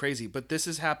is kind of crazy, but this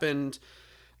has happened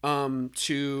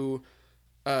to,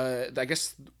 I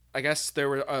guess there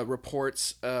were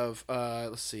reports of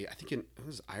let's see, I think it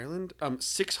was Ireland,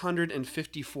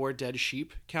 654 dead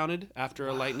sheep counted after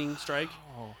a lightning strike.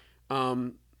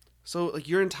 So like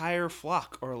your entire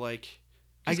flock, or like,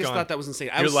 I just thought that was insane.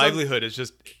 Your livelihood is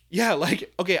just yeah,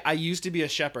 like, okay, I used to be a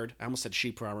shepherd. I almost said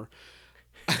sheep farmer.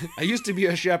 I used to be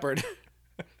a shepherd.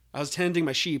 I was tending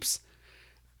my sheeps,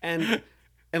 and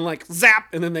like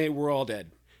zap, and then they were all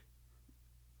dead.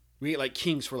 We ate like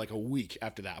kings for like a week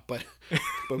after that, but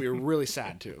we were really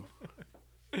sad too.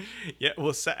 yeah.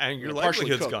 Well, and your They're partially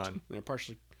livelihood's cooked. gone. They're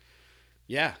partially,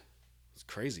 yeah, it's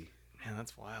crazy. Man,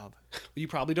 that's wild. What you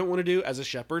probably don't want to do as a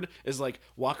shepherd is like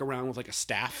walk around with like a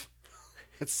staff,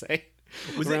 let's say,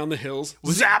 around the hills.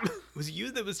 Zap! Was it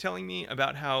you that was telling me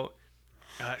about how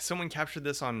someone captured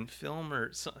this on film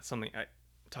or something? I'm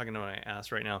talking to my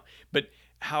ass right now, but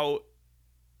how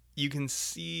you can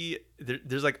see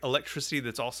there's like electricity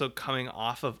that's also coming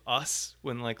off of us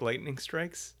when like lightning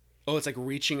strikes. Oh, it's like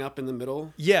reaching up in the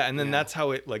middle. Yeah, and then that's how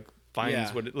it like finds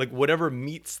Yeah. what it, like whatever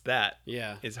meets that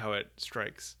Yeah, is how it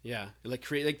strikes. yeah. Like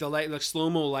create like the like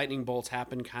slow-mo lightning bolts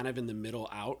happen kind of in the middle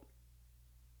out.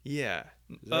 Yeah.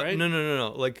 that right?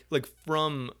 No. Like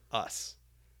from us.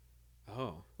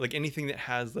 Oh, Like anything that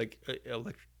has like yeah.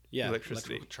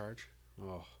 electricity. Electrical charge.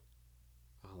 Oh,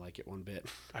 I like it one bit.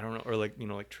 I don't know, or like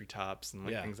like treetops and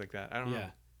like Yeah. things like that. I don't know. Yeah.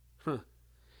 Huh.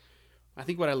 I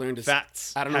think what I learned is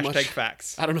Facts. I don't know Hashtag much.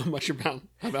 facts. I don't know much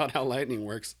about how lightning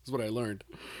works. Is what I learned.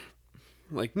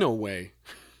 Like, no way.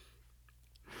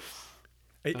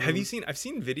 Have you seen? I've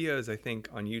seen videos, I think,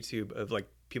 on YouTube of like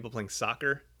people playing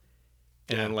soccer,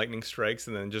 and then lightning strikes,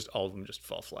 and then just all of them just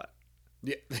fall flat.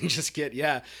 Yeah, they just get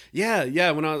yeah.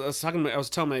 When I was telling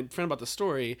my friend about the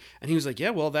story, and he was like,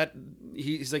 yeah, well, that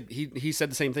he's like he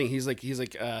said the same thing. He's like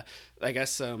I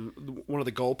guess one of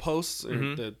the goalposts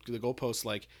or the goalposts,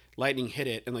 like lightning hit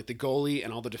it, and like the goalie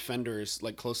and all the defenders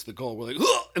like close to the goal were like,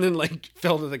 ugh! And then like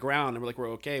fell to the ground, and we're like,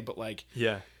 we're okay, but like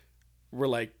we're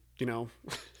like, you know.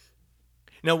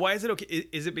 Now, why is it okay?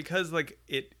 Is it because like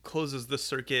it closes the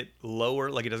circuit lower,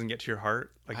 like it doesn't get to your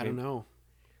heart? Like I don't know.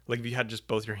 Like if you had just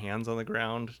both your hands on the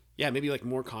ground. Yeah, maybe like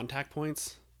more contact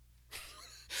points.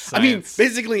 Science. I mean,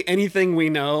 basically anything we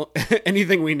know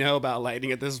about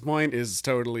lightning at this point is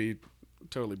totally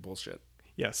bullshit.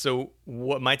 Yeah. So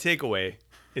what my takeaway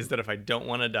is that if I don't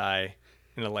want to die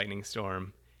in a lightning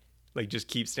storm, like just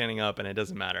keep standing up and it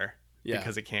doesn't matter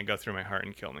because it can't go through my heart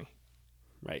and kill me.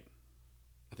 Right.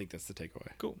 I think that's the takeaway.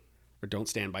 Cool. Or don't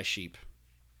stand by sheep.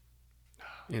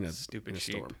 In a stupid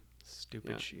sheep. Storm.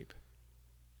 Stupid sheep.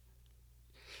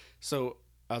 So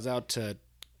I was out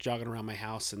jogging around my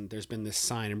house, and there's been this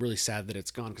sign. I'm really sad that it's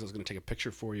gone because I was going to take a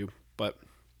picture for you. But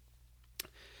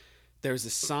there's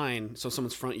this sign. So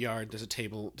someone's front yard, there's a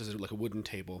table, there's like a wooden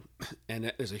table,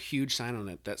 and there's a huge sign on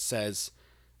it that says,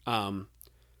 it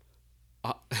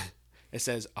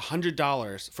says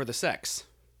 $100 for the sex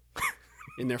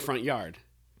in their front yard.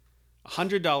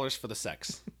 $100 for the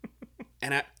sex.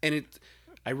 And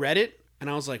I read it, and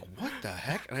I was like, what the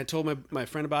heck? And I told my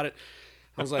friend about it.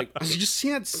 I was like, did you see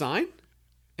that sign?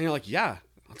 And you're like, yeah,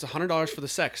 it's $100 for the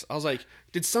sex. I was like,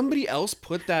 did somebody else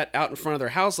put that out in front of their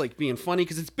house, like being funny?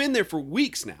 Because it's been there for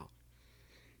weeks now.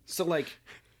 So like,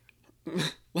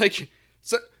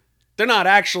 so they're not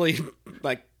actually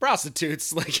like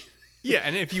prostitutes. Like, yeah,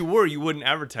 and if you were, you wouldn't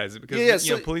advertise it because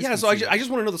police. Yeah, so I just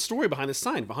want to know the story behind this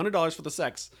sign. $100 for the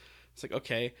sex. It's like,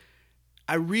 okay.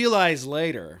 I realized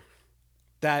later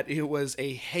that it was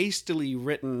a hastily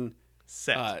written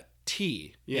set.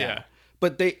 T. Yeah.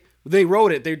 But they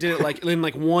wrote it. They did it like in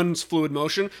like one fluid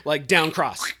motion, like down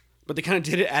cross. But they kind of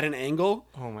did it at an angle.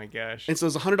 Oh my gosh. And so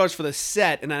it was $100 for the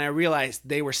set, and then I realized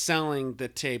they were selling the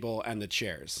table and the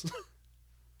chairs.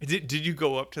 Did you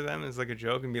go up to them as like a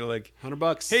joke and be like,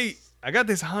 $100? Hey, I got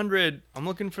this 100. I'm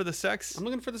looking for the sex.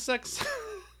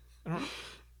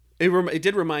 It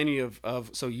did remind me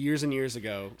of so years and years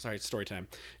ago. Sorry, story time.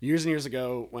 Years and years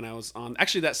ago when I was on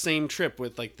actually that same trip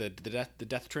with like the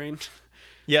death train.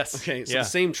 Yes. Okay. So the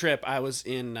same trip I was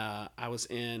in was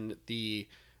it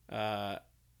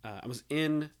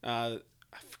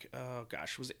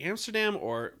Amsterdam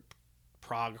or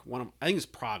Prague? I think it's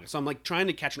Prague. So I'm like trying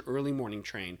to catch an early morning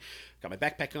train. Got my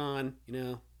backpack on, you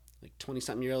know, like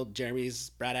 20-something-year-old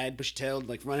Jeremy's bright-eyed, bushy-tailed,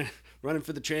 like running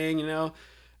for the train, you know.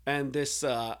 And this,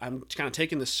 I'm kind of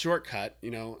taking this shortcut,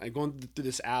 you know, I'm going through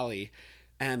this alley,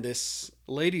 and this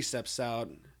lady steps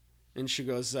out, and she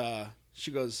goes,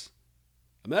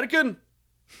 American?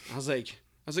 I was like,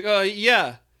 oh,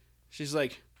 yeah. She's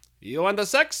like, you want the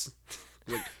sex?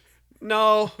 I'm like,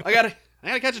 no, I gotta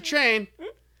catch a train.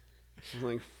 I'm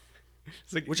like,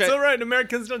 it's all right,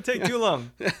 Americans don't take too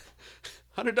long.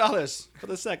 $100 for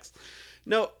the sex.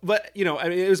 No, but you know, I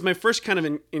mean, it was my first kind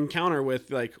of encounter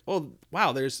with like, oh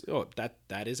wow,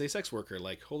 that is a sex worker.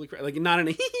 Like, holy crap! Like, not in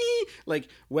a like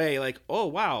way. Like, oh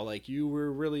wow, like you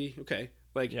were really okay.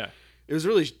 Like, yeah, it was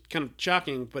really kind of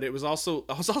shocking. But I was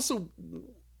also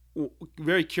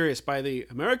very curious by the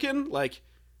American, like,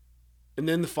 and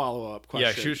then the follow up question.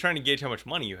 Yeah, she was trying to gauge how much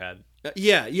money you had.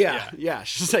 Yeah.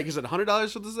 She's like, is it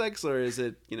 $100 for the sex, or is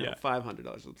it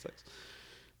 $500 for the sex?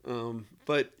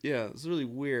 But yeah, it's really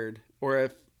weird. Or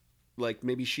if, like,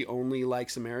 maybe she only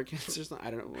likes Americans or something. I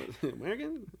don't know.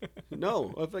 American?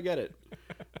 No, I forget it.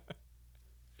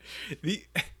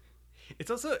 It's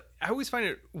also, I always find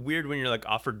it weird when you're like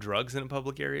offered drugs in a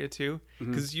public area too,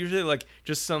 because it's usually like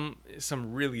just some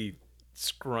really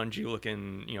scrunchy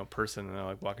looking person, and they're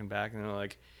like walking back and they're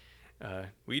like,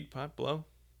 weed, pot, blow,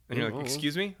 and you're like,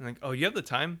 excuse me? I'm like, oh, you have the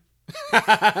time?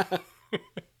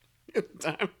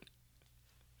 Time.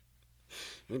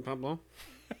 Weed, pot, blow.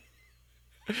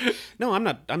 No, I'm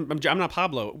not. I'm not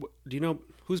Pablo. Do you know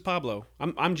who's Pablo?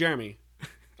 I'm Jeremy.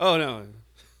 Oh no, I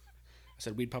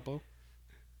said weed, Pablo.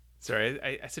 Sorry,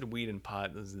 I said weed and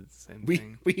pot. Those are the same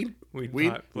thing. Weed,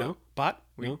 pot, blow. No, pot,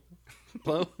 weed. No,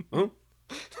 blow. Oh.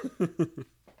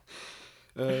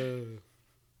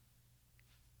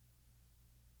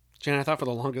 Jen, I thought for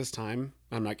the longest time,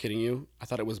 I'm not kidding you, I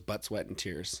thought it was butt, sweat, and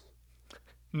tears.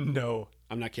 No,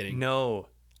 I'm not kidding. No,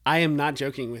 I am not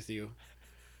joking with you.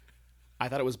 I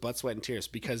thought it was butt, sweat, and tears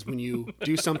because when you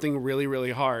do something really,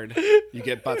 really hard, you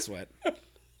get butt sweat.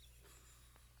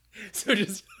 So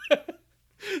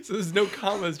there's no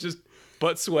commas, just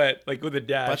butt sweat, like with a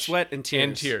dash. Butt, sweat, and tears.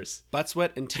 And tears. Butt,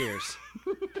 sweat, and tears.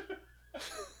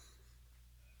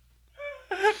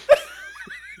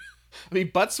 I mean,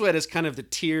 butt sweat is kind of the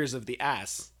tears of the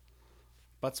ass.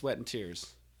 Butt sweat and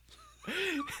tears.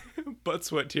 Butt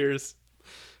sweat tears.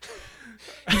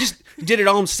 He just did it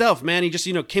all himself, man. He just,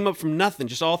 came up from nothing,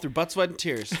 just all through butt sweat and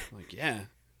tears. Like, yeah,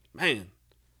 man.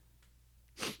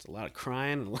 It's a lot of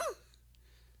crying.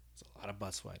 It's a lot of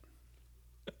butt sweat.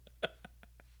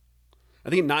 I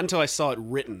think not until I saw it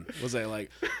written was I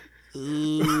like,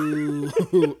 ooh,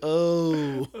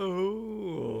 oh.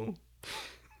 Oh.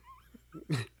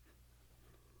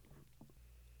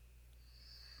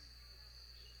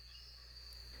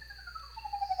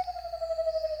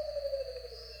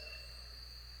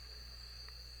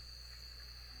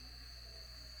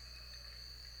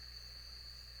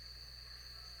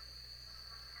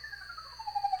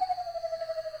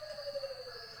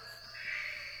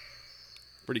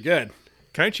 Pretty good.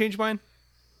 Can I change mine?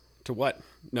 To what?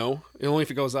 No, only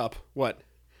if it goes up. What?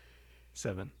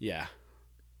 7. Yeah.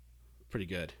 Pretty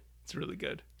good. It's really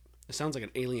good. It sounds like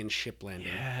an alien ship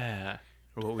landing. Yeah.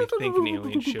 Or what we think an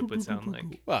alien ship would sound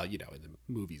like. Well, in the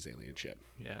movie's alien ship.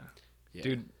 Yeah. Yeah.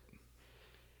 Dude,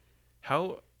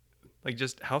 how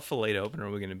filleted open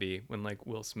are we going to be when like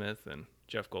Will Smith and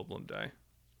Jeff Goldblum die?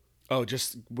 Oh,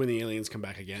 just when the aliens come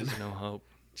back again? There's no hope.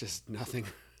 Just nothing.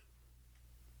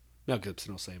 Mel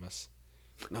Gibson will save us.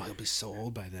 No, he'll be so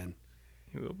old by then.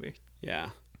 He will be. Yeah.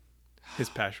 His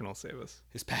passion will save us.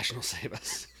 His passion will save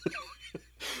us.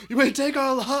 You may take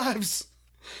our lives,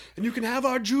 and you can have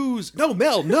our Jews. No,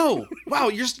 Mel, no. Wow,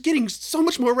 you're getting so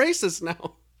much more racist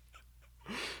now.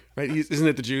 Right? Isn't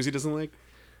it the Jews he doesn't like?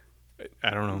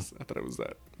 I don't know. I thought it was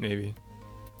that. Maybe.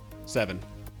 7.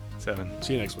 7.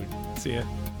 See you next week. See ya.